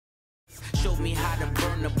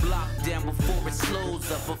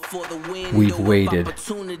We've waited.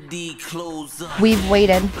 We've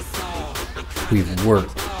waited. We've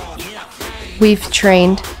worked. We've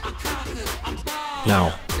trained.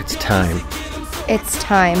 Now it's time. It's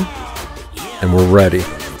time. And we're ready.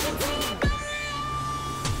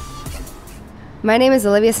 My name is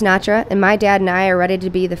Olivia Sinatra, and my dad and I are ready to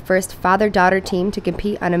be the first father-daughter team to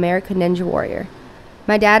compete on American Ninja Warrior.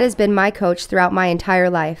 My dad has been my coach throughout my entire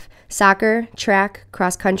life: soccer, track,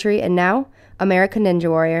 cross country, and now American Ninja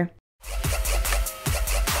Warrior.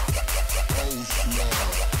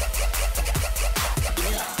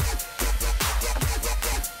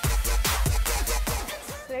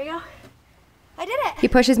 There you go. I did it. He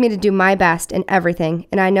pushes me to do my best in everything,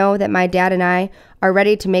 and I know that my dad and I are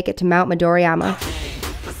ready to make it to Mount Midoriyama.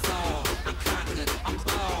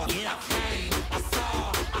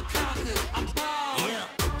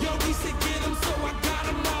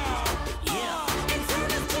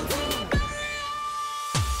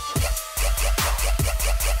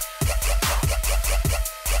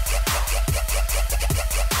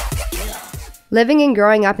 Living and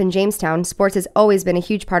growing up in Jamestown, sports has always been a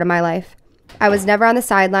huge part of my life. I was never on the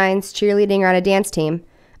sidelines, cheerleading, or on a dance team.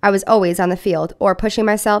 I was always on the field, or pushing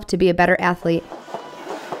myself to be a better athlete.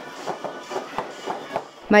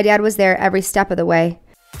 My dad was there every step of the way.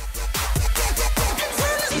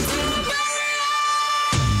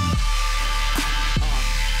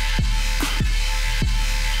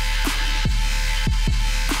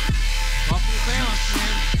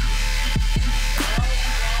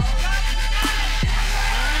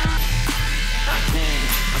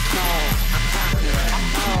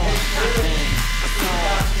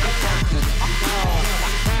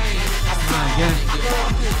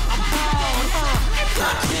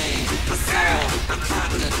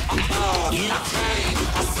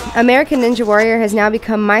 American Ninja Warrior has now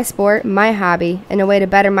become my sport, my hobby, and a way to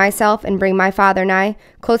better myself and bring my father and I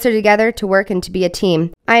closer together to work and to be a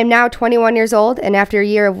team. I am now 21 years old, and after a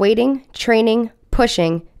year of waiting, training,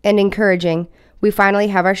 pushing, and encouraging, we finally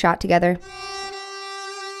have our shot together.